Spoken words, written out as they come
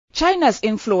China's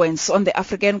influence on the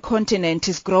African continent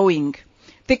is growing.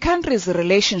 The country's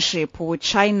relationship with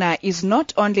China is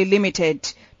not only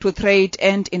limited to trade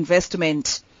and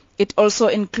investment, it also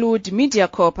includes media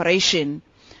cooperation.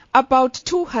 About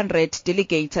 200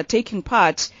 delegates are taking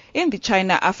part in the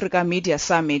China-Africa Media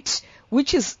Summit,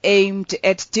 which is aimed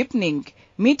at deepening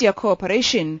media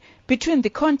cooperation between the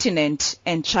continent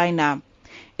and China.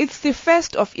 It's the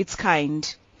first of its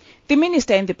kind. The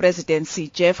Minister in the Presidency,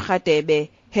 Jeff Radebe,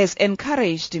 has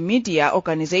encouraged media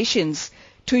organizations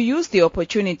to use the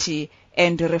opportunity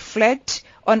and reflect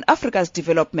on Africa's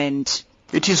development.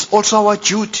 It is also our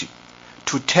duty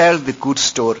to tell the good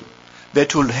story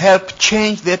that will help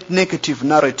change that negative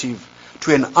narrative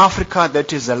to an Africa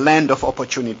that is a land of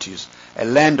opportunities, a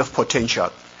land of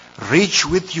potential, rich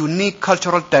with unique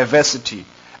cultural diversity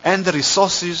and the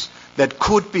resources that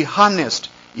could be harnessed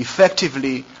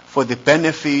effectively for the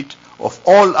benefit of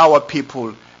all our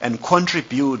people and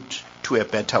contribute to a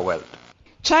better world.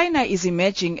 China is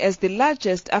emerging as the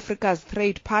largest Africa's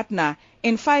trade partner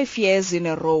in 5 years in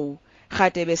a row.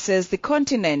 Radebe says the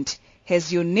continent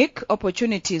has unique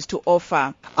opportunities to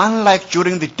offer. Unlike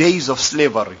during the days of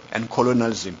slavery and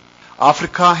colonialism,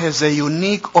 Africa has a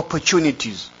unique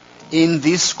opportunities in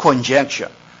this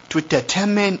conjuncture to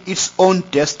determine its own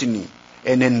destiny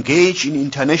and engage in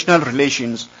international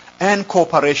relations and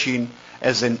cooperation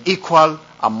as an equal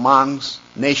amongst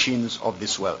nations of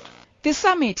this world. The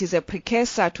summit is a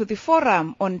precursor to the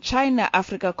Forum on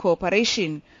China-Africa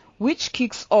Cooperation, which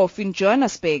kicks off in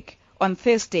Johannesburg on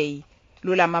Thursday.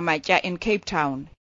 Lula Mamatya in Cape Town.